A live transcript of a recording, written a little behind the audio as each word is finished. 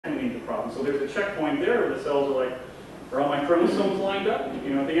So there's a checkpoint there where the cells are like, are all my chromosomes lined up?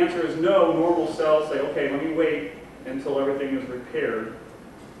 You know, if the answer is no, normal cells say, okay, let me wait until everything is repaired,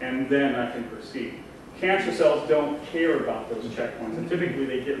 and then I can proceed. Cancer cells don't care about those checkpoints, and typically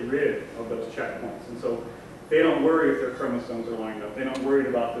they get rid of those checkpoints. And so they don't worry if their chromosomes are lined up. They don't worry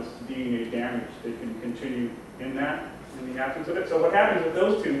about this DNA damage. They can continue in that, in the absence of it. So what happens with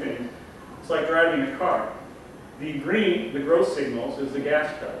those two things, it's like driving a car. The green, the growth signals, is the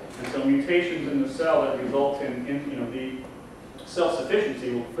gas pedal. And so mutations in the cell that result in the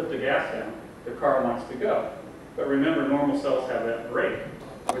self-sufficiency will put the gas down. The car wants to go. But remember, normal cells have that brake,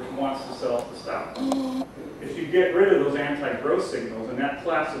 which wants the cells to stop. If you get rid of those anti-growth signals, and that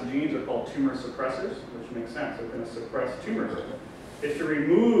class of genes are called tumor suppressors, which makes sense, they're going to suppress tumor growth. If you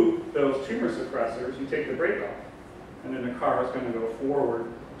remove those tumor suppressors, you take the brake off, and then the car is going to go forward,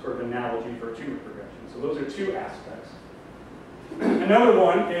 sort of analogy for tumor progression. So those are two aspects. Another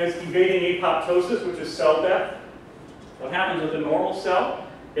one is evading apoptosis, which is cell death. What happens with a normal cell?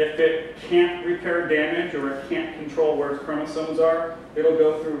 If it can't repair damage or it can't control where its chromosomes are, it'll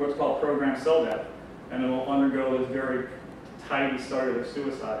go through what's called programmed cell death, and it will undergo this very tidy cellular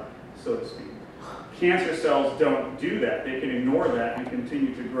suicide, so to speak. Cancer cells don't do that. They can ignore that and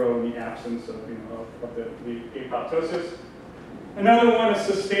continue to grow in the absence of, the apoptosis. Another one is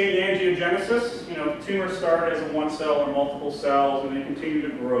sustained angiogenesis. Tumors start as a one cell or multiple cells, and they continue to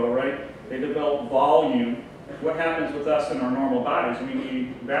grow, right? They develop volume. What happens with us in our normal bodies? We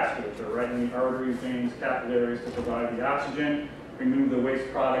need vasculature, right? We need arteries, veins, capillaries to provide the oxygen, remove the waste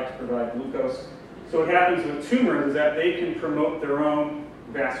products, provide glucose. So what happens with tumors is that they can promote their own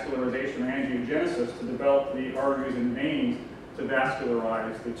vascularization or angiogenesis to develop the arteries and veins to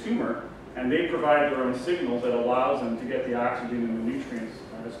vascularize the tumor, and they provide their own signals that allows them to get the oxygen and the nutrients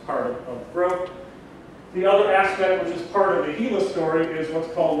as part of growth. The other aspect, which is part of the HeLa story, is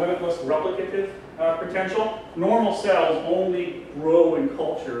what's called limitless replicative potential. Normal cells only grow in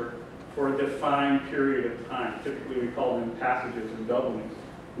culture for a defined period of time. Typically, we call them passages or doublings.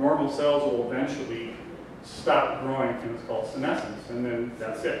 Normal cells will eventually stop growing, and it's called senescence, and then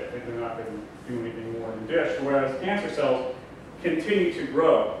that's it. They're not going to do anything more than dish. Whereas cancer cells continue to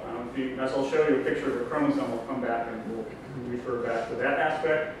grow. As I'll show you a picture of a chromosome, we'll come back and we'll refer back to that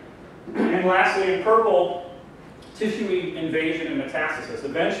aspect. And lastly, in purple, tissue invasion and metastasis.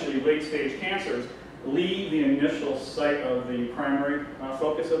 Eventually, late-stage cancers leave the initial site of the primary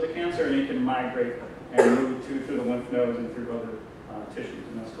focus of the cancer, and they can migrate and move through the lymph nodes and through other tissues,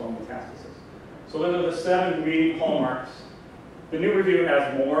 and that's called metastasis. So those are the 7 main hallmarks. The new review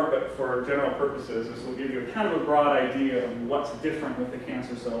has more, but for general purposes, this will give you a kind of a broad idea of what's different with the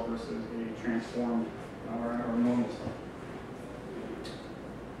cancer cell versus a transformed or normal cell.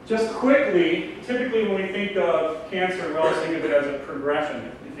 Just quickly, typically when we think of cancer, we always think of it as a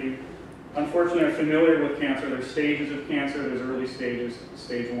progression. If you unfortunately are familiar with cancer, there's stages of cancer. There's early stages,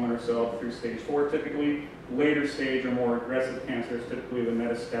 stage 1 or so, through stage 4 typically. Later stage or more aggressive cancer is typically the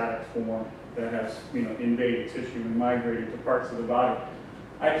metastatic form that has invaded tissue and migrated to parts of the body.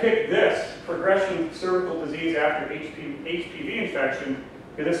 I picked this, progression cervical disease after HPV infection,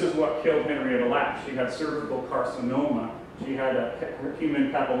 because this is what killed Henrietta Lap. She had cervical carcinoma. She had a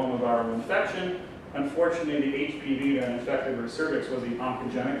human papillomaviral infection. Unfortunately, the HPV that infected her cervix was the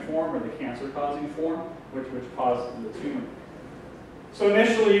oncogenic form, or the cancer-causing form, which caused the tumor. So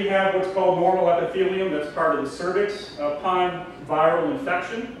initially, you have what's called normal epithelium that's part of the cervix. Upon viral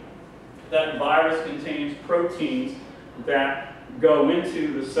infection, that virus contains proteins that go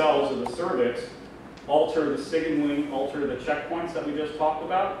into the cells of the cervix, alter the signaling, alter the checkpoints that we just talked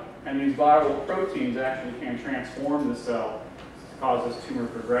about, and these viral proteins actually can transform the cell, causes tumor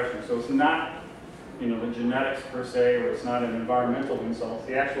progression. So it's not the genetics per se, or it's not an environmental insult. It's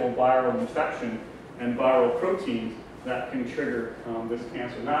the actual viral infection and viral proteins that can trigger this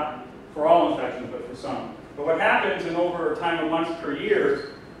cancer. Not for all infections, but for some. But what happens in over a time of months per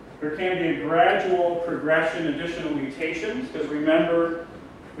year, there can be a gradual progression, additional mutations, because remember,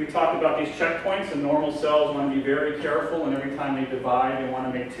 we talked about these checkpoints, and normal cells want to be very careful, and every time they divide, they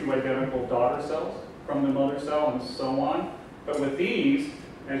want to make 2 identical daughter cells from the mother cell, and so on. But with these,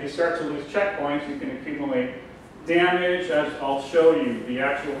 as you start to lose checkpoints, you can accumulate damage. As I'll show you, the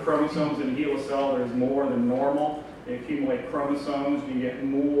actual chromosomes in a HeLa cell, there's more than normal. They accumulate chromosomes, you get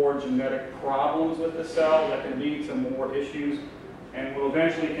more genetic problems with the cell that can lead to more issues. And what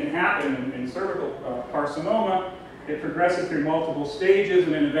eventually can happen in cervical carcinoma, it progresses through multiple stages,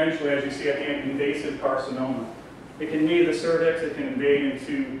 and then eventually, as you see at the end, invasive carcinoma. It can leave the cervix, it can invade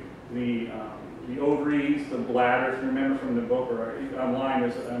into the ovaries, the bladder. If you remember from the book or online,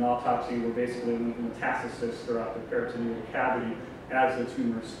 there's an autopsy where basically metastasis throughout the peritoneal cavity, as the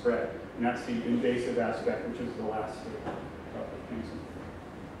tumor spread. And that's the invasive aspect, which is the last stage of cancer.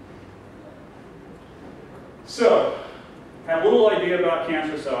 So, had a little idea about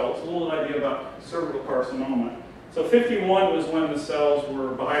cancer cells, a little idea about cervical carcinoma. So 51 was when the cells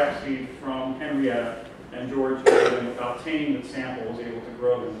were biopsied from Henrietta, and George, obtaining the sample, was able to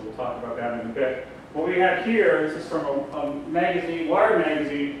grow them. We'll talk about that in a bit. What we have here, this is from a magazine, Wired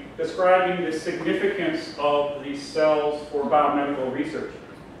magazine, describing the significance of these cells for biomedical research.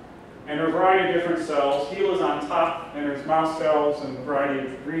 And there are a variety of different cells. HeLa's on top, and there's mouse cells and a variety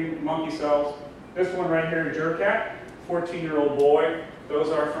of green monkey cells. This one right here, Jerkat, 14-year-old boy. Those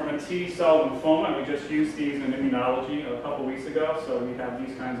are from a T-cell lymphoma. We just used these in immunology a couple weeks ago, so we have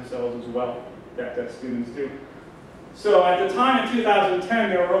these kinds of cells as well that students do. So at the time in 2010,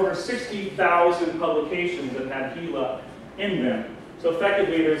 there were over 60,000 publications that had HeLa in them. So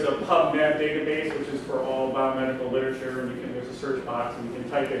effectively, there's a PubMed database, which is for all biomedical literature, and there's a search box, and you can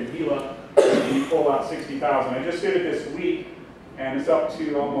type in HeLa, and you pull out 60,000. I just did it this week, and it's up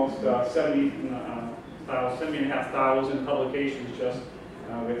to almost 70,500 publications just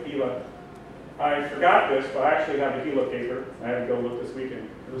with HeLa. I forgot this, but I actually have a HeLa paper. I had to go look this weekend.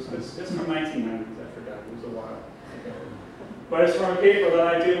 It's from 1990s. I forgot. It was a while ago. But it's from a paper that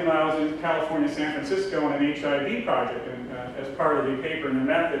I did when I was in California, San Francisco, on an HIV project. And as part of the paper and the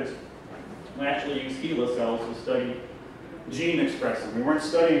methods, I actually used HeLa cells to study gene expression. We weren't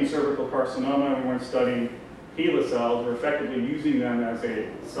studying cervical carcinoma. We weren't studying HeLa cells. We're effectively using them as a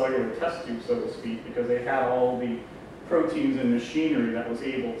cellular test tube, so to speak, because they had all the proteins and machinery that was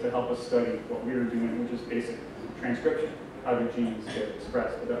able to help us study what we were doing, which is basic transcription, how the genes get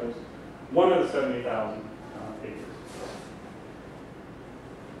expressed. But that was one of the 70,000 papers.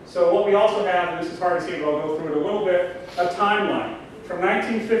 So what we also have, and this is hard to see, but I'll go through it a little bit, a timeline from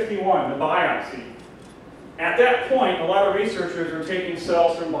 1951, the biopsy. At that point, a lot of researchers were taking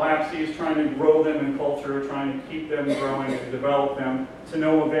cells from biopsies, trying to grow them in culture, trying to keep them growing and develop them to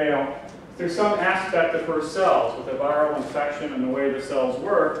no avail. Through some aspect of her cells, with a viral infection and the way the cells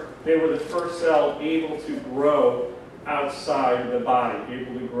work, they were the first cell able to grow outside the body,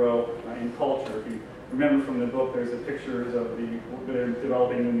 able to grow in culture. If you remember from the book, there's the pictures of they're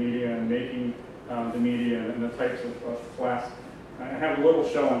developing the media and making the media and the types of flasks. I have a little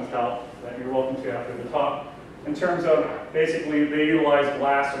show and tell that you're welcome to after the talk. In terms of, basically, they utilize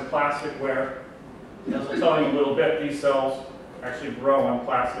glass or plasticware. As I'll tell you in a little bit, these cells actually grow on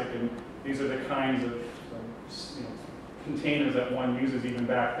plastic, and these are the kinds of containers that one uses even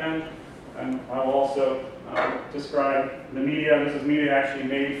back then. And I'll also describe the media. This is media actually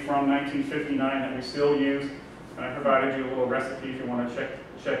made from 1959 that we still use. And I provided you a little recipe if you want to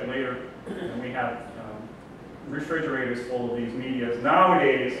check later. And we have refrigerators full of these medias.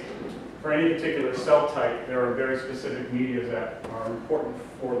 Nowadays, for any particular cell type, there are very specific medias that are important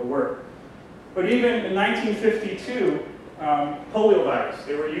for the work. But even in 1952, poliovirus,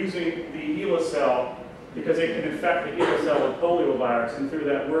 they were using the HeLa cell because they can infect the HeLa cell with poliovirus, and through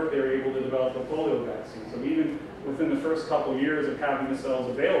that work they were able to develop a polio vaccine. So even within the first couple of years of having the cells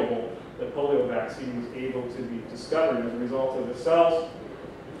available, the polio vaccine was able to be discovered as a result of the cells.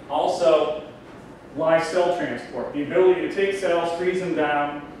 Also, live cell transport, the ability to take cells, freeze them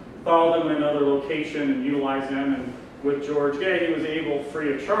down, thaw them in another location and utilize them. And with George Gay, he was able,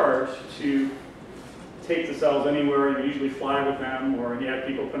 free of charge, to take the cells anywhere. He usually fly with them, or he had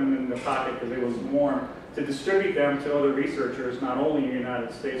people put them in the pocket because it was warm, to distribute them to other researchers, not only in the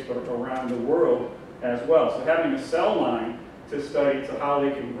United States, but around the world as well. So having a cell line to study to how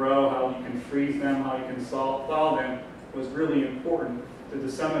they can grow, how you can freeze them, how you can thaw them, was really important to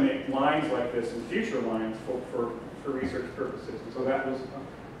disseminate lines like this and future lines for research purposes. And so that was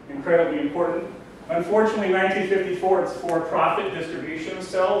incredibly important. Unfortunately, in 1954, it's for-profit distribution of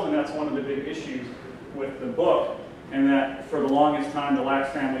cells, and that's one of the big issues with the book, and that for the longest time, the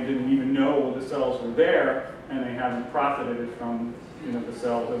Lax family didn't even know the cells were there, and they haven't profited from the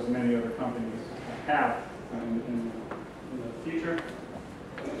cells as many other companies have in the future.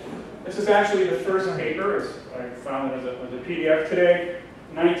 This is actually the first paper. I found it as a PDF today.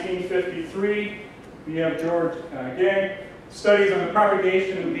 1953, we have George Gay, studies on the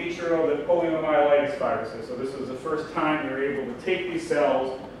propagation in vitro of the poliomyelitis viruses. So this was the first time they were able to take these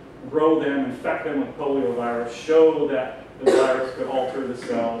cells, grow them, infect them with poliovirus, show that the virus could alter the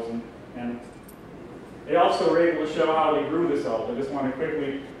cells, and they also were able to show how they grew the cells. I just want to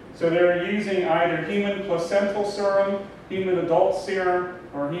quickly, so they're using either human placental serum, human adult serum,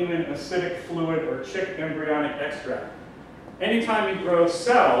 or human acidic fluid, or chick embryonic extract. Anytime you grow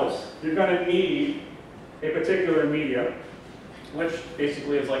cells, you're going to need a particular media, which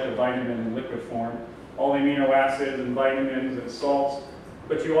basically is like a vitamin in liquid form. all the amino acids and vitamins and salts,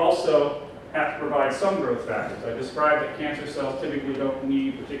 but you also have to provide some growth factors. I described that cancer cells typically don't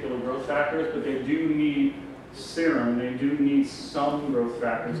need particular growth factors, but they do need serum. They do need some growth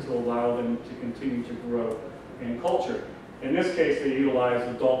factors to allow them to continue to grow in culture. In this case, they utilize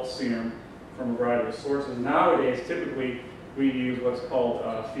adult serum from a variety of sources. Nowadays, typically, we use what's called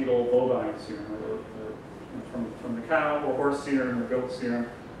fetal bovine serum, or from the cow, or horse serum, or goat serum.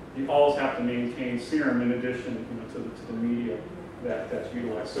 You always have to maintain serum in addition to the media that's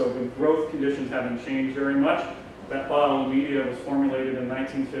utilized. So the growth conditions haven't changed very much. That bottle of media was formulated in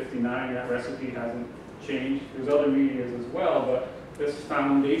 1959. That recipe hasn't changed. There's other medias as well, but this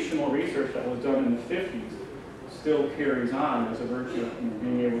foundational research that was done in the 50s still carries on as a virtue of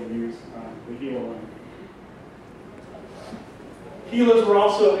being able to use the HeLa line. HeLas were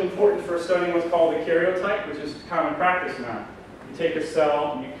also important for studying what's called a karyotype, which is common practice now. You take a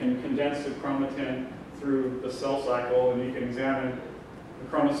cell, and you can condense the chromatin through the cell cycle, and you can examine the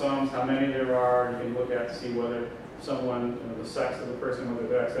chromosomes, how many there are. You can look at to see whether someone, the sex of the person, whether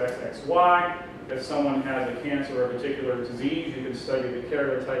they're XX, XY. If someone has a cancer or a particular disease, you can study the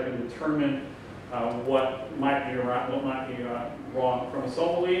karyotype and determine what might be wrong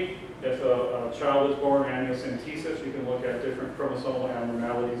chromosomally. If a child is born amniocentesis, you can look at different chromosomal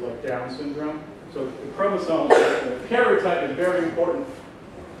abnormalities like Down syndrome. So the chromosome, the karyotype is very important.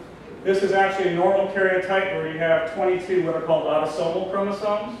 This is actually a normal karyotype where you have 22 what are called autosomal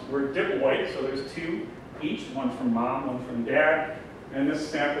chromosomes. We're diploid, so there's 2 each, one from mom, one from dad. And this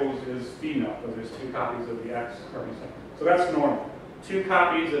sample is female, because there's 2 copies of the X chromosome. So that's normal. 2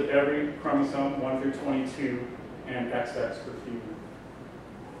 copies of every chromosome, 1 through 22, and XX for female.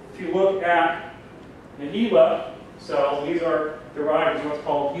 If you look at the HeLa cells, these are derived as what's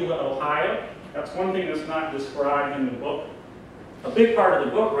called HeLa Ohio. That's one thing that's not described in the book. A big part of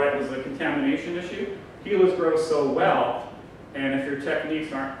the book, right, was the contamination issue. HeLas grow so well, and if your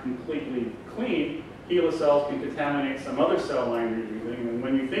techniques aren't completely clean, HeLa cells can contaminate some other cell line you're using. And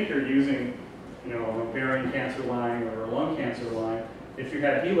when you think you're using, an ovarian cancer line or a lung cancer line, if you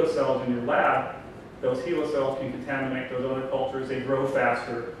have HeLa cells in your lab, those HeLa cells can contaminate those other cultures. They grow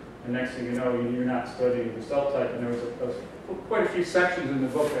faster, and next thing you know, you're not studying the cell type. And there was quite a few sections in the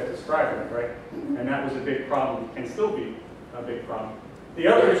book that describe it, right? And that was a big problem, and still be a big problem. The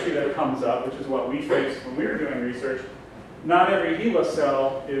other issue that comes up, which is what we faced when we were doing research, not every HeLa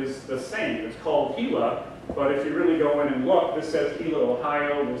cell is the same. It's called HeLa, but if you really go in and look, this says HeLa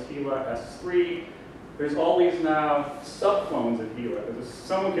Ohio, there's HeLa S3. There's all these now subclones of HeLa.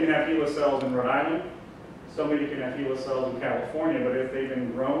 Someone can have HeLa cells in Rhode Island, somebody can have HeLa cells in California, but if they've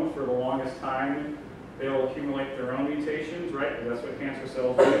been grown for the longest time, they'll accumulate their own mutations, right? Because that's what cancer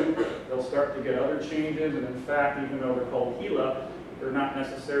cells do. They'll start to get other changes, and in fact, even though they're called HeLa, they're not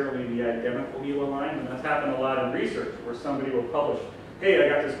necessarily the identical HeLa line, and that's happened a lot in research, where somebody will publish, hey, I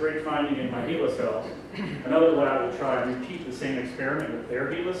got this great finding in my HeLa cells. Another lab will try and repeat the same experiment with their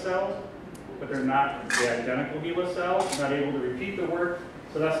HeLa cells, but they're not the identical HeLa cells, they're not able to repeat the work.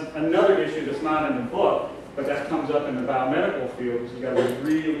 So that's another issue that's not in the book, but that comes up in the biomedical field. So you've got to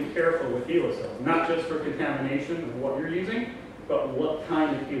be really careful with HeLa cells, not just for contamination of what you're using, but what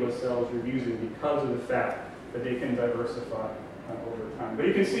kind of HeLa cells you're using because of the fact that they can diversify over time. But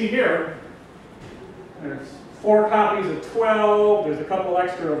you can see here, there's 4 copies of 12, there's a couple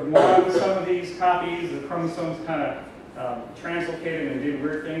extra of 1. Some of these copies, the chromosomes kind of translocated and did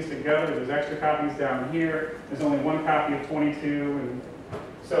weird things together. There's extra copies down here. There's only 1 copy of 22. And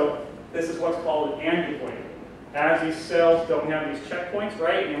so this is what's called an amphipoid. As these cells don't have these checkpoints,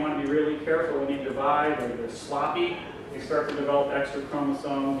 right, you want to be really careful when you divide, or they're sloppy, you start to develop extra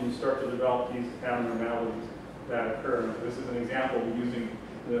chromosomes, and you start to develop these abnormalities that occur. This is an example of using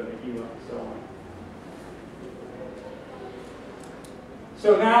the HeLa cell line.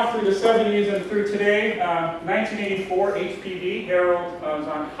 So now through the 70s and through today, 1984, HPV, Harold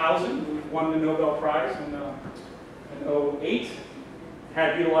Zonhausen, who won the Nobel Prize in 2008,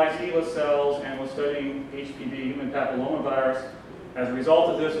 had utilized HeLa cells and was studying HPV, human papillomavirus. As a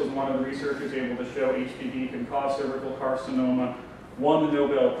result of this, was one of the researchers able to show HPV can cause cervical carcinoma, won the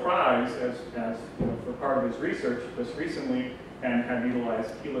Nobel Prize as for part of his research just recently, and had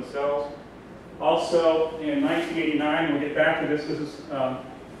utilized HeLa cells. Also, in 1989, we'll get back to this,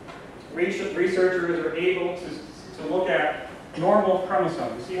 researchers are able to look at normal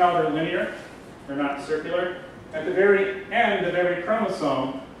chromosomes. You see how they're linear? They're not circular. At the very end of every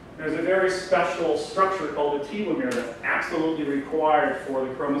chromosome, there's a very special structure called a telomere that's absolutely required for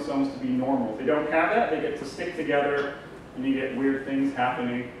the chromosomes to be normal. If they don't have that, they get to stick together, and you get weird things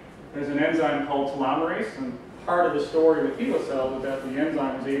happening. There's an enzyme called telomerase, and part of the story with HeLa cells is that the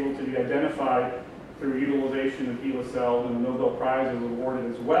enzyme was able to be identified through utilization of HeLa cells, and a Nobel Prize was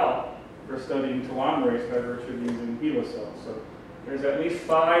awarded as well for studying telomerase by virtue of using HeLa cells. So there's at least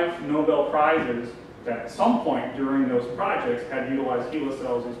 5 Nobel Prizes that at some point during those projects had utilized HeLa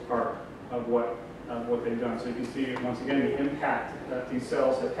cells as part of what they've done. So you can see, once again, the impact that these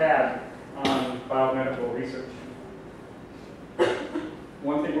cells have had on biomedical research.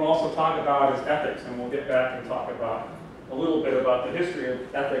 One thing we'll also talk about is ethics, and we'll get back and talk about a little bit about the history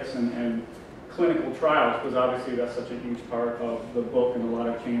of ethics and clinical trials, because obviously that's such a huge part of the book, and a lot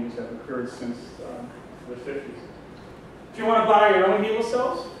of changes have occurred since the 50s. If you want to buy your own HeLa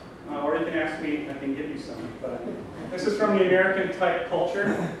cells, or you can ask me, I can give you some. But this is from the American Type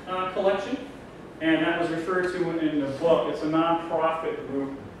Culture collection, and that was referred to in the book. It's a non-profit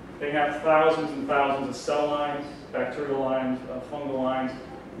group. They have thousands and thousands of cell lines, bacterial lines, fungal lines.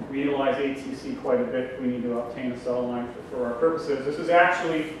 We utilize ATC quite a bit. We need to obtain a cell line for our purposes. This is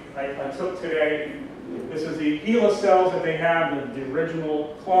actually, I took today, this is the HeLa cells that they have, the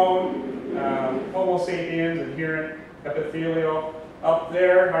original clone, Homo sapiens, adherent epithelial. Up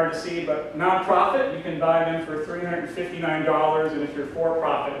there, hard to see, but non-profit, you can buy them for $359, and if you're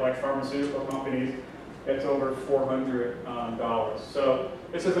for-profit, like pharmaceutical companies, it's over $400. So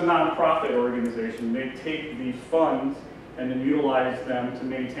this is a non-profit organization. They take the funds and then utilize them to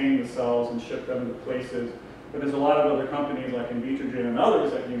maintain the cells and ship them to places. But there's a lot of other companies like Invitrogen and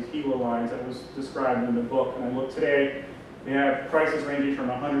others that use HeLa lines that was described in the book. And I looked today, they have prices ranging from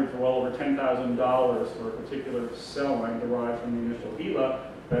 $100 to well over $10,000 for a particular cell line derived from the initial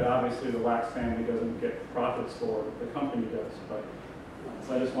HeLa that obviously the Lax family doesn't get profits for, the company does. But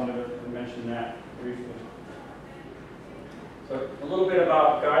so I just wanted to mention that briefly. So a little bit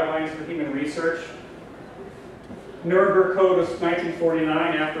about guidelines for human research. Nuremberg Code was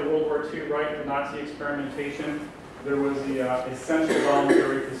 1949, after World War II, right, the Nazi experimentation. There was the essential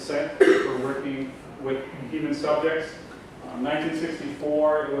voluntary consent for working with human subjects.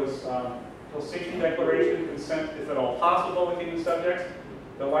 1964, it was Helsinki Declaration, consent if at all possible with human subjects.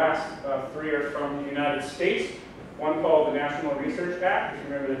 The last 3 are from the United States. One called the National Research Act, if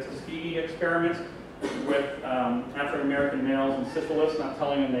you remember the Tuskegee experiments with African American males and syphilis, not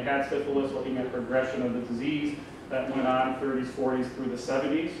telling them they had syphilis, looking at progression of the disease. That went on 30s, 40s through the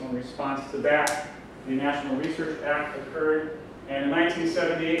 70s. So in response to that, the National Research Act occurred. And in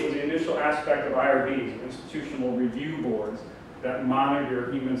 1978 was the initial aspect of IRBs, institutional review boards, that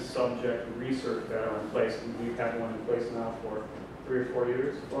monitor human subject research that are in place. And we've had one in place now for 3 or 4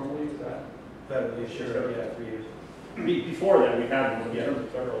 years, formally, is that? Federally assured, yeah, 3 years. Before that, we had one in terms of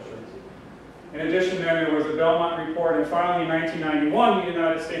federal assurance. In addition, then there was the Belmont Report, and finally in 1991, the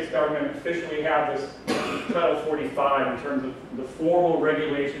United States government officially had this Title 45 in terms of the formal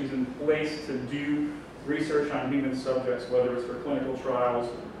regulations in place to do research on human subjects, whether it's for clinical trials,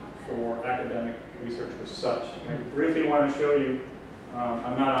 for academic research or such. I briefly want to show you,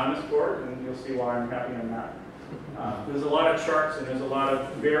 I'm not on this board, and you'll see why I'm happy I'm not. There's a lot of charts and there's a lot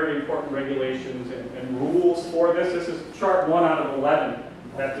of very important regulations and rules for this. This is chart 1 out of 11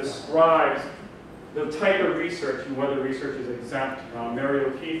 that describes the type of research and whether research is exempt. Mary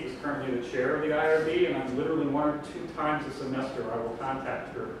O'Keefe is currently the chair of the IRB, and I'm literally 1 or 2 times a semester I will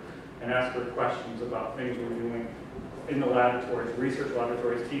contact her and ask her questions about things we're doing in the laboratories, research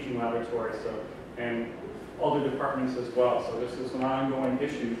laboratories, teaching laboratories, and other departments as well. So this is an ongoing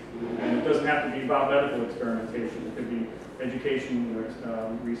issue, and it doesn't have to be about medical experimentation. It could be education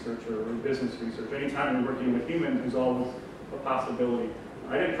research or business research. Anytime we're working with humans, there's always a possibility.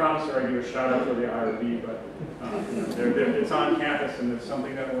 I didn't promise her I'd do a shout out for the IRB, but it's on campus, and it's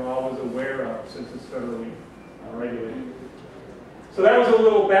something that we're always aware of since it's federally regulated. So that was a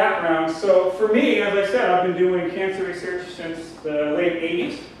little background. So for me, as I said, I've been doing cancer research since the late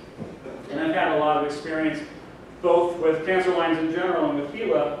 80s. And I've had a lot of experience both with cancer lines in general and with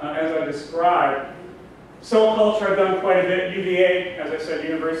HeLa, as I described. Cell culture I've done quite a bit. UVA, as I said,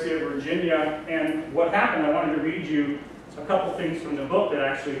 University of Virginia. And what happened, I wanted to read you a couple things from the book that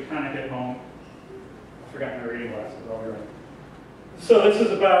actually kind of hit home. I forgot my reading glasses. I'll be right. So this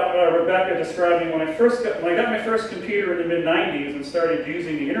is about Rebecca describing when I got my first computer in the mid-90s and started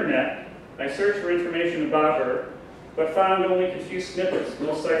using the internet. I searched for information about her, but found only confused snippets.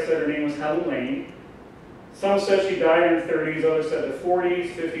 Most sites said her name was HeLa. Some said she died in her 30s, others said the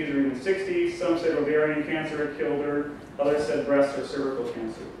 40s, 50s, or even 60s. Some said ovarian cancer had killed her, others said breast or cervical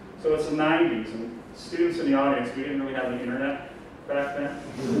cancer. So it's the 90s, and students in the audience, we didn't really have the internet back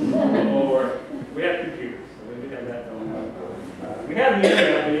then, or we had computers, so we had that going on. We had the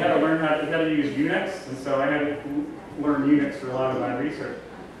internet, but you had to learn how to use Unix, and so I had to learn Unix for a lot of my research.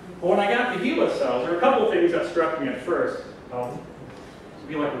 But when I got the HeLa cells, there were a couple of things that struck me at first. I'll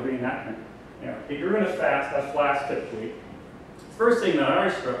be like a reenactment. Yeah, they grew in a flask typically. First thing that I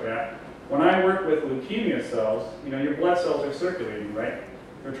was struck at, when I work with leukemia cells, your blood cells are circulating, right?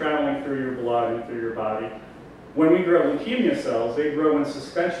 They're traveling through your blood and through your body. When we grow leukemia cells, they grow in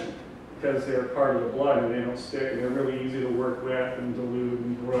suspension because they're part of the blood and they don't stick and they're really easy to work with and dilute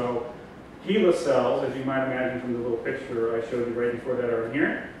and grow. HeLa cells, as you might imagine from the little picture I showed you right before that are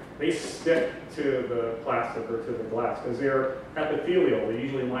here, they stick to the plastic or to the glass because they're epithelial. They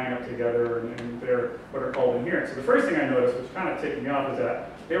usually line up together and they're what are called adherent. So the first thing I noticed, which kind of ticked me off, is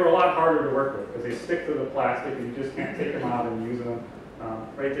that they were a lot harder to work with because they stick to the plastic and you just can't take them out and use them.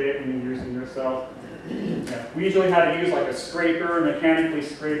 Right there when you're using your cells. Yeah. We usually had to use like a scraper, mechanically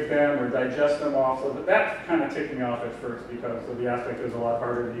scrape them or digest them off. So that kind of ticked me off at first because of the aspect it was a lot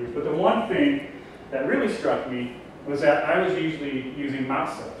harder to use. But the one thing that really struck me was that I was usually using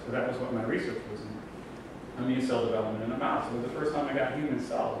mouse cells, because that was what my research was in. Immune cell development in a mouse. It was the first time I got human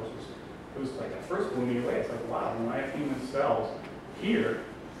cells, it was like at first blew me away. It's like, wow, I have human cells here,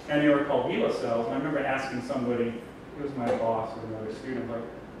 and they were called HeLa cells. And I remember asking somebody, it was my boss or another student, like,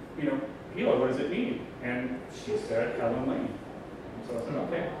 HeLa, what does it mean? And she said, Helen Lane. So I said,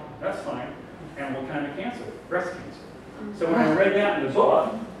 okay, that's fine. And what kind of cancer? Breast cancer. So when I read that in the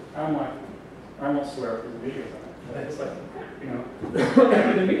book, I'm like, I won't swear if there's videos on it. It's like, what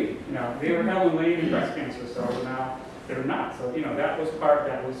happened to me? They were Helen Lane and breast cancer cells, and now they're not. So, that was part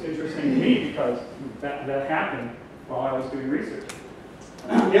that was interesting to me because that happened while I was doing research.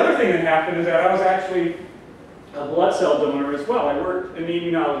 The other thing that happened is that I was actually a blood cell donor as well. I worked in the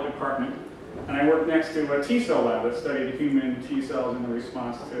immunology department, and I worked next to a T cell lab that studied the human T cells in the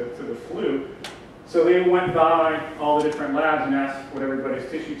response to the flu. So they went by all the different labs and asked what everybody's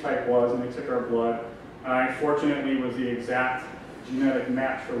tissue type was, and they took our blood. I fortunately was the exact genetic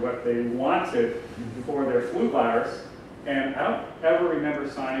match for what they wanted for their flu virus, and I don't ever remember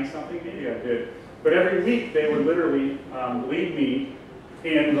signing something, maybe I did, but every week they would literally leave me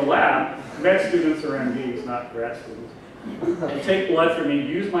in the lab, med students or MDs, not grad students, and take blood from me,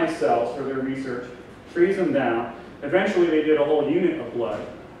 use my cells for their research, freeze them down. Eventually they did a whole unit of blood,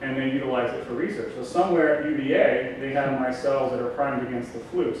 and they utilized it for research. So somewhere at UVA, they have my cells that are primed against the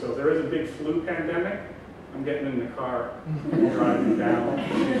flu. So if there is a big flu pandemic, I'm getting in the car and driving down.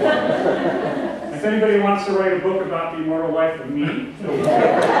 If anybody wants to write a book about the immortal life of me,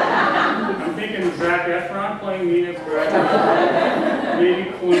 I'm thinking Zac Efron playing me as Greg.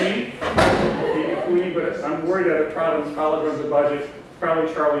 Maybe Clooney, but I'm worried that at Providence College runs a budget.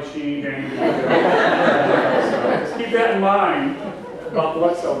 Probably Charlie Sheen, Danny DeVito. So just keep that in mind about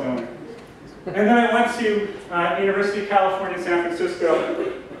blood cell donor. And then I went to University of California, San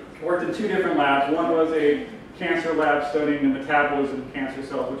Francisco. Worked in two different labs. One was a cancer lab studying the metabolism of cancer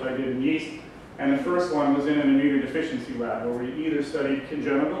cells, which I did in yeast. And the first one was in an immunodeficiency lab, where we either studied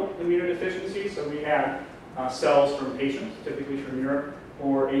congenital immunodeficiency, so we had cells from patients, typically from Europe,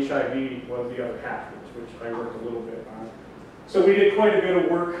 or HIV was the other half, which I worked a little bit on. So we did quite a bit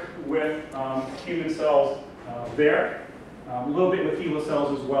of work with human cells there, a little bit with HeLa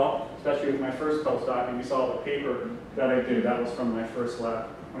cells as well, especially with my first postdoc, and you saw the paper that I did. That was from my first lab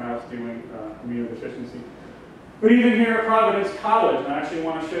when I was doing immunodeficiency. But even here at Providence College, and I actually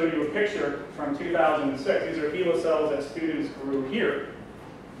want to show you a picture from 2006. These are HeLa cells that students grew here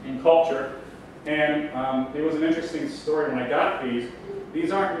in culture. And it was an interesting story when I got these.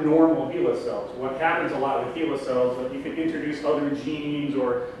 These aren't normal HeLa cells. What happens a lot with HeLa cells is that you can introduce other genes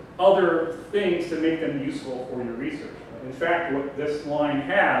or other things to make them useful for your research. In fact, what this line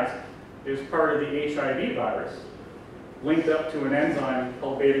has is part of the HIV virus, linked up to an enzyme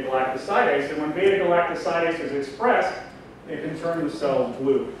called beta-galactosidase, and when beta-galactosidase is expressed, it can turn the cells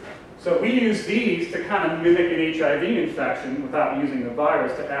blue. So we use these to kind of mimic an HIV infection without using the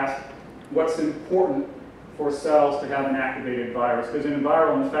virus to ask what's important for cells to have an activated virus. Because in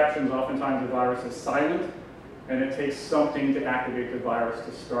viral infections, oftentimes the virus is silent, and it takes something to activate the virus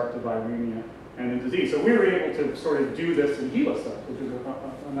to start the viremia and the disease. So we were able to sort of do this in HeLa cells, which is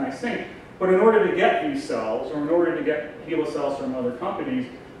a nice thing. But in order to get these cells, or in order to get HeLa cells from other companies,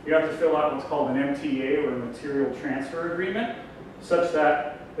 you have to fill out what's called an MTA, or a material transfer agreement, such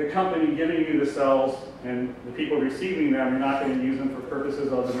that the company giving you the cells and the people receiving them, you're not going to use them for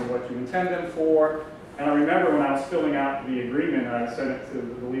purposes other than what you intend them for. And I remember when I was filling out the agreement, and I sent it to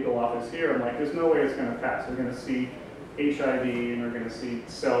the legal office here, I'm like, there's no way it's going to pass. They're going to see HIV, and they're going to see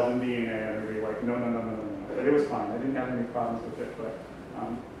cells and DNA, and they're going to be like, no. But it was fine. I didn't have any problems with it. But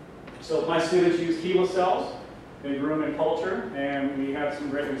so my students used HeLa cells. They grew them in culture, and we had some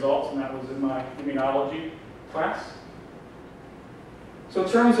great results, and that was in my immunology class. So in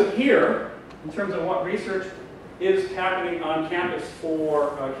terms of here, in terms of what research is happening on campus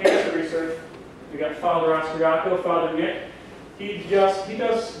for cancer research, We got Father Austriaco, Father Nick. He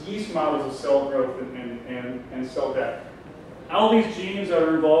does yeast models of cell growth and cell death. All these genes that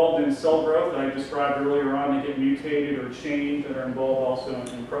are involved in cell growth that I described earlier on, they get mutated or changed, that are involved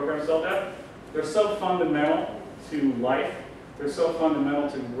also in programmed cell death. They're so fundamental to life, they're so fundamental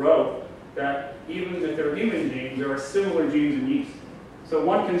to growth, that even if they're human genes, there are similar genes in yeast. So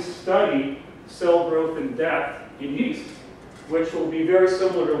one can study cell growth and death in yeast, which will be very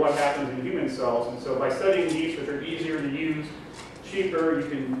similar to what happens in human cells. And so by studying yeast, which are easier to use, cheaper, you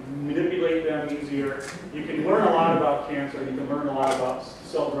can manipulate them easier, you can learn a lot about cancer, you can learn a lot about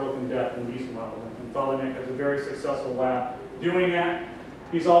cell growth and death in yeast modeling. And Father Nick has a very successful lab doing that.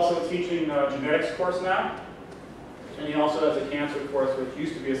 He's also teaching a genetics course now, and he also has a cancer course, which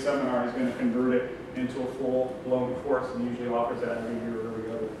used to be a seminar. He's going to convert it into a full-blown course, and usually offers that every year or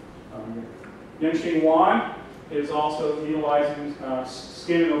every other year. Yenxing Wan is also utilizing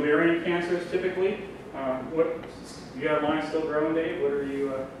skin and ovarian cancers typically. You got lines still growing, Dave? What are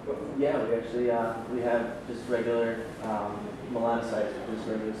you? Yeah, we actually we have just regular melanocytes, just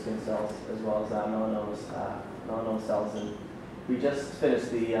regular skin cells, as well as melanoma cells, and we just finished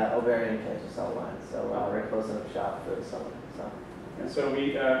the ovarian cancer cell line, so we're closing up shop for the summer. So. And so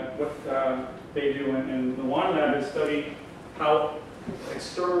what they do in the Wan lab is study how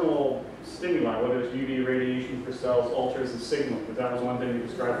external stimuli, whether it's UV radiation for cells, alters the signal, because that was one thing you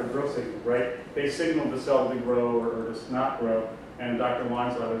described with growth signals, right? They signal the cell to grow or to not grow, and Dr.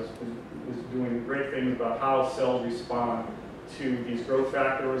 Wan's lab is doing great things about how cells respond to these growth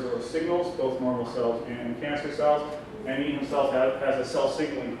factors or signals, both normal cells and cancer cells, and he himself has a cell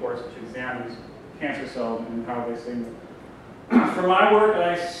signaling course which examines cancer cells and how they signal. For my work,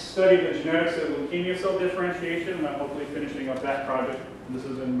 I studied the genetics of leukemia cell differentiation, and I'm hopefully finishing up that project. This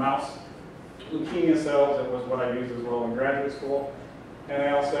is in mouse leukemia cells. That was what I used as well in graduate school. And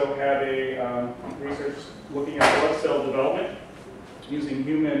I also have a research looking at blood cell development using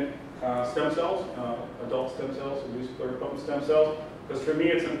human stem cells, adult stem cells, induced pluripotent stem cells. Because for me,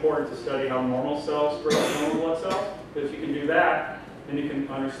 it's important to study how normal cells grow, normal blood cells. Because if you can do that, then you can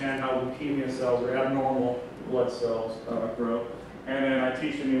understand how leukemia cells or abnormal blood cells grow. And then I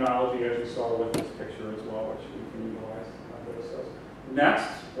teach immunology, as you saw with this picture as well, which we can utilize those cells. Next,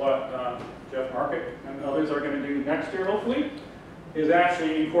 what Jeff Market and others are going to do next year, hopefully, is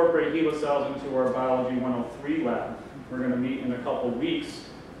actually incorporate HeLa cells into our Biology 103 lab. We're going to meet in a couple weeks,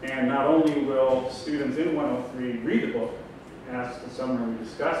 and not only will students in 103 read the book, ask the summer and we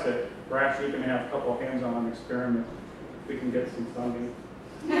discuss it, we're actually going to have a couple hands-on experiments if we can get some funding.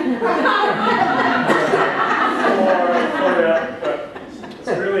 But it's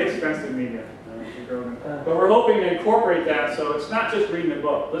really expensive media. But we're hoping to incorporate that, so it's not just reading the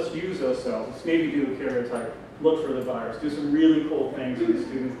book. Let's use those cells. Let's maybe do a karyotype, look for the virus, do some really cool things so the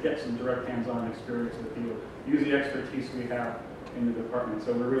students get some direct hands-on experience with the field, use the expertise we have in the department.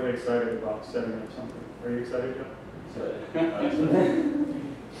 So we're really excited about setting up something. Are you excited, Joe?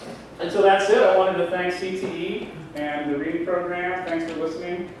 And so that's it. I wanted to thank CTE and the reading program. Thanks for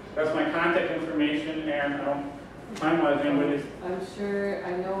listening. That's my contact information, and time-wise, anybody? I'm sure,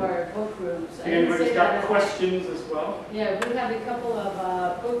 I know our book groups. Anybody's got questions as well? Yeah, we have a couple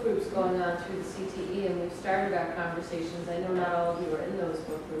of book groups going on through the CTE, and we've started our conversations. I know not all of you are in those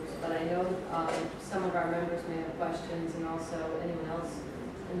book groups, but I know some of our members may have questions, and also anyone else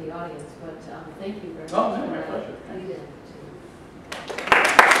in the audience. But thank you very much. Oh, my pleasure.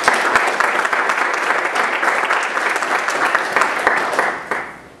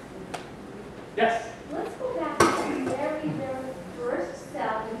 Yes? Let's go back to the very, very first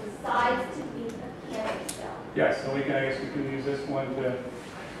cell that decides to be a cancer cell. Yes, so I guess we can use this one to...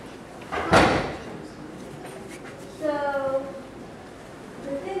 So,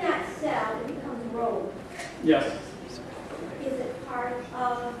 within that cell, it becomes rolled. Yes. Is it part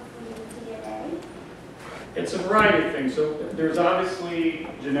of the DNA? It's a variety of things. So there's obviously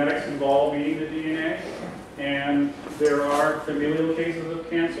genetics involved reading the DNA, and there are familial cases of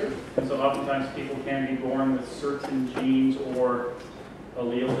cancer. And so oftentimes people can be born with certain genes or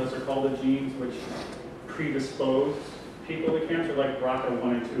alleles, as they're called, the genes, which predispose people to cancer, like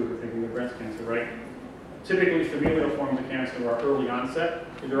BRCA1 and 2, we're thinking of breast cancer, right? Typically, familial forms of cancer are early onset.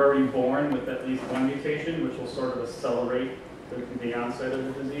 They're already born with at least one mutation, which will sort of accelerate the onset of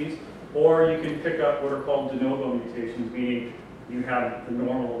the disease. Or you can pick up what are called de novo mutations, meaning you have the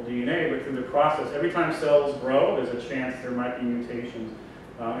normal DNA, but through the process, every time cells grow, there's a chance there might be mutations.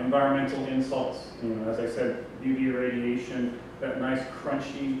 Environmental insults, as I said, UV radiation, that nice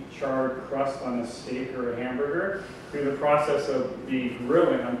crunchy charred crust on a steak or a hamburger. Through the process of the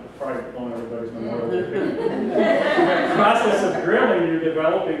grilling, I'm probably blowing everybody's Memorial Day picnic. Through the process of grilling, you're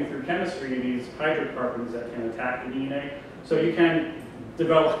developing through chemistry these hydrocarbons that can attack the DNA. So you can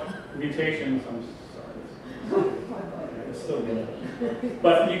develop mutations. I'm sorry. It's still good.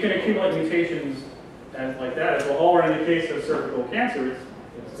 But you can accumulate mutations like that as well. Or in the case of cervical cancer,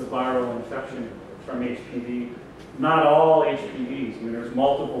 it's the viral infection from HPV. Not all HPVs. I mean, there's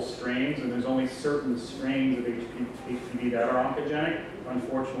multiple strains, and there's only certain strains of HPV that are oncogenic.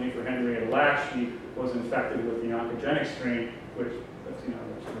 Unfortunately for Henrietta, she was infected with the oncogenic strain, which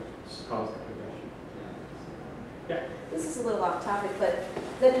caused that progression. Yeah. This is a little off topic, but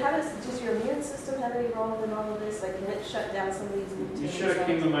then how does your immune system have any role in all of this? Like, can it shut down some of these You mutations? should have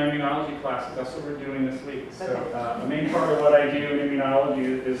came to my immunology classes. That's what we're doing this week. So Okay. the main part of what I do in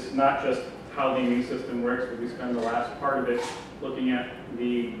immunology is not just how the immune system works, but we spend the last part of it looking at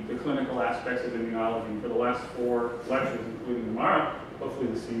the clinical aspects of immunology. For the last 4 lectures, including tomorrow, hopefully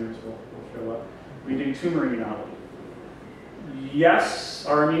the seniors will show up, we do tumor immunology. Yes,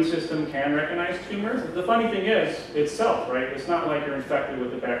 our immune system can recognize tumors. The funny thing is, it's self, right? It's not like you're infected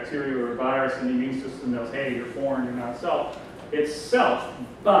with a bacteria or a virus and the immune system knows, hey, you're foreign, you're not self. It's self,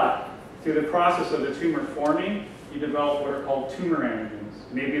 but through the process of the tumor forming, you develop what are called tumor antigens.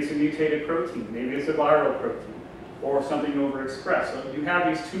 Maybe it's a mutated protein, maybe it's a viral protein, or something overexpressed. So you have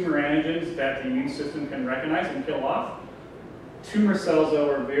these tumor antigens that the immune system can recognize and kill off. Tumor cells, though,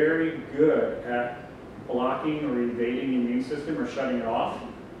 are very good at blocking or evading the immune system or shutting it off.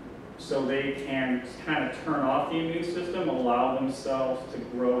 So they can kind of turn off the immune system, allow themselves to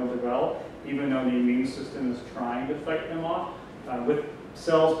grow and develop, even though the immune system is trying to fight them off. With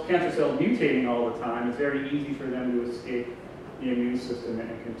cancer cells mutating all the time, it's very easy for them to escape the immune system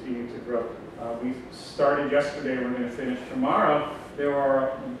and continue to grow. We started yesterday, we're going to finish tomorrow. There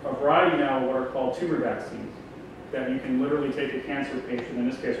are a variety now of what are called tumor vaccines that you can literally take a cancer patient, in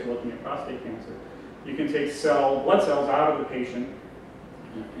this case we're looking at prostate cancer. You can take blood cells out of the patient,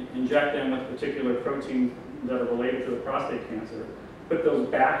 inject them with particular proteins that are related to the prostate cancer, put those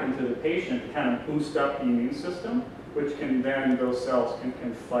back into the patient to kind of boost up the immune system, which can then, those cells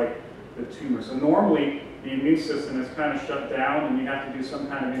can fight the tumor. So normally, the immune system is kind of shut down and you have to do some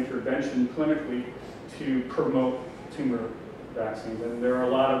kind of intervention clinically to promote tumor vaccines. And there are a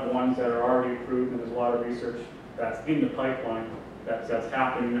lot of ones that are already approved, and there's a lot of research that's in the pipeline that's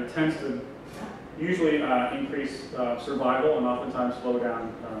happening that tends to usually increase survival and oftentimes slow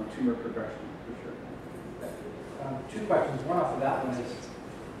down tumor progression, for sure. 2 questions. One off of that one is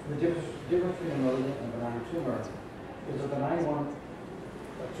the difference between a malignant and a benign tumor. Is a benign one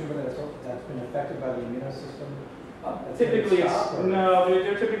a tumor that's been affected by the immune system? Typically, no,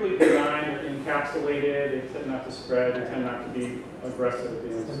 they're typically benign, encapsulated, they tend not to spread, they tend not to be aggressive.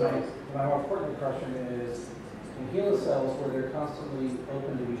 My more important question is, in HeLa cells where they're constantly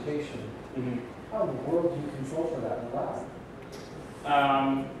open to mutation, how in the world do you control for that in the lab?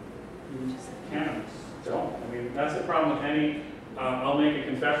 Don't. I mean, that's the problem with any, I'll make a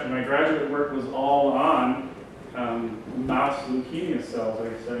confession. My graduate work was all on mouse leukemia cells,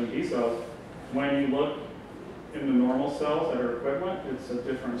 like 7B cells. When you look in the normal cells that are equivalent, it's a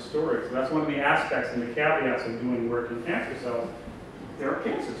different story. So that's one of the aspects and the caveats of doing work in cancer cells. They're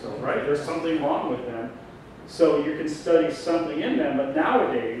cancer cells, right? There's something wrong with them. So you can study something in them, but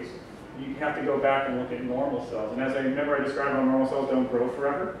nowadays, you have to go back and look at normal cells. And as I remember, I described how normal cells don't grow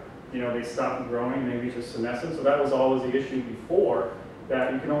forever. They stop growing, maybe just senescence. So that was always the issue before,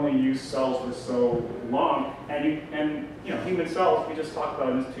 that you can only use cells for so long. And human cells, we just talked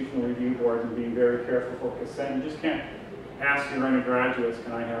about institutional review boards and being very careful for consent. You just can't ask your undergraduates,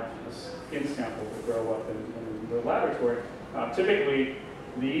 can I have a skin sample to grow up in the laboratory? Typically,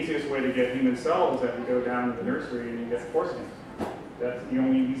 the easiest way to get human cells is that you go down to the nursery and you get foreskin. That's the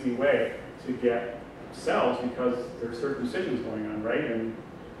only easy way to get cells because there's circumcisions going on, right? And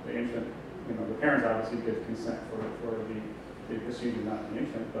the infant, the parents obviously give consent for the procedure, not the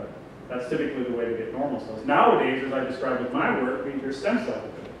infant, but that's typically the way to get normal cells. Nowadays, as I described with my work, there's stem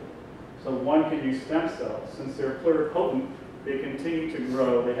cells. So one can use stem cells. Since they're pluripotent, they continue to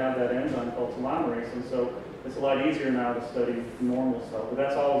grow. They have that enzyme called telomerase, and so it's a lot easier now to study normal cells. But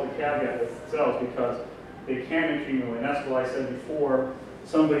that's always a caveat with cells because they can accumulate. And that's why I said before,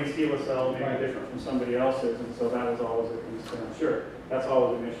 somebody's HeLa cell may be different from somebody else's, and so that was always a concern. Sure, that's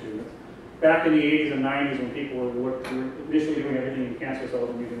always an issue. Back in the 80s and 90s, when people were initially doing everything in cancer cells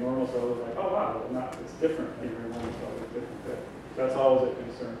and using normal cells, it was like, oh wow, it's different in your normal cells, it's different. So that's always a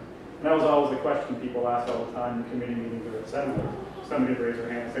concern. And that was always the question people asked all the time in committee meetings or at seminars. Somebody would raise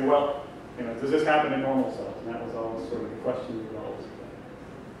their hand and say, well, you know, does this happen in normal cells? And that was always sort of the question we would always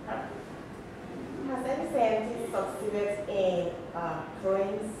have. Has any scientist succeeded in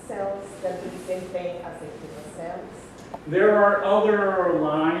growing cells that do the same thing as the HeLa cells? There are other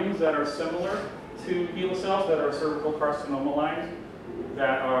lines that are similar to HeLa cells that are cervical carcinoma lines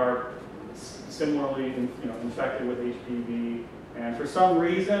that are similarly infected with HPV. And for some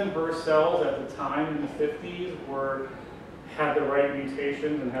reason, her cells at the time in the 50s had the right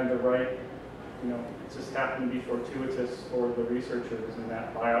mutations and had the right, it just happened to be fortuitous for the researchers in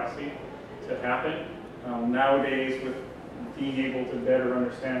that biopsy to happen. Nowadays, with being able to better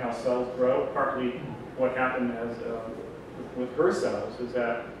understand how cells grow, partly what happened with her cells is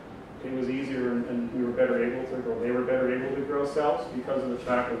that it was easier and we were better able to grow. They were better able to grow cells because of the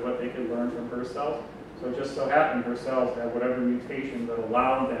fact of what they could learn from her cells. So it just so happened her cells had whatever mutation that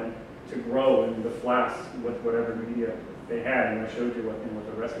allowed them to grow in the flask with whatever media they had, and I showed you what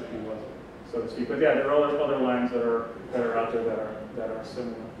the recipe was, so to speak. But yeah, there are other lines that are out there that are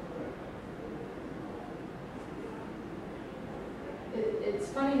similar. It's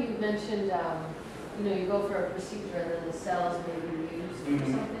funny you mentioned, you go for a procedure and then the cells may be used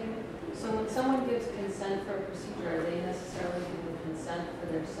for something. So when someone gives consent for a procedure, are they necessarily giving consent for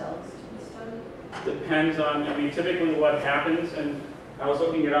their cells to be studied? Depends on, typically what happens, and I was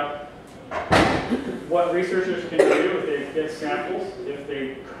looking it up, what researchers can do if they get samples, if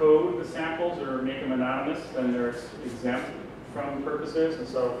they code the samples or make them anonymous, then they're exempt from purposes, and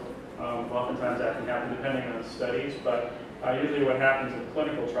so oftentimes that can happen depending on the studies, but usually what happens in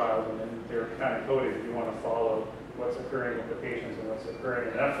clinical trials, and then they're kind of coded if you want to follow what's occurring with the patients and what's occurring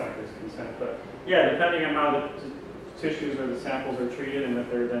at that point, there's consent. But yeah, depending on how the tissues or the samples are treated and if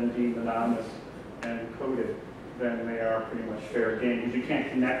they're then deemed anonymous and coded, then they are pretty much fair game, because you can't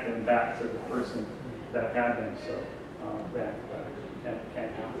connect them back to the person that had them, so that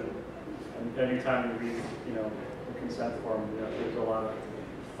can't happen. And anytime you read, the consent form, there's a lot of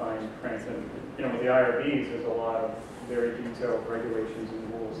fine print, and with the IRBs, there's a lot of very detailed regulations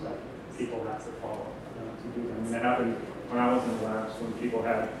and rules that people have to follow to do them. And that happened when I was in the labs, when people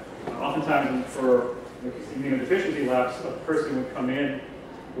had, oftentimes for the immunodeficiency labs, a person would come in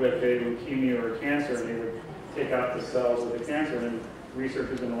with a leukemia or a cancer, and they would take out the cells of the cancer, and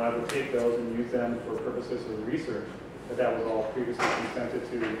researchers in the lab would take those and use them for purposes of research. But that was all previously consented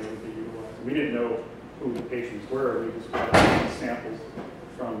to and would be utilized. We didn't know who the patients were. We just got samples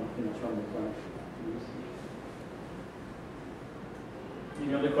from the clinic.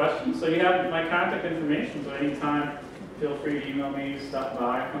 Any other questions? So you have my contact information, so anytime, feel free to email me, stop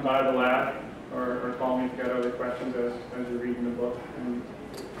by, come by the lab, or call me if you've got other questions as you're reading the book. And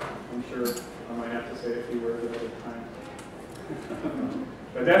I'm sure I might have to say a few words at other times.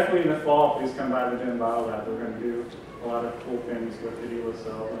 But definitely in the fall, please come by the Gen Bio Lab. We're going to do a lot of cool things with the HeLa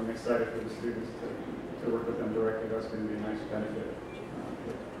cells. I'm excited for the students to work with them directly. That's going to be a nice benefit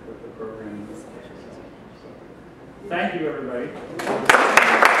with the program. So, thank you, everybody.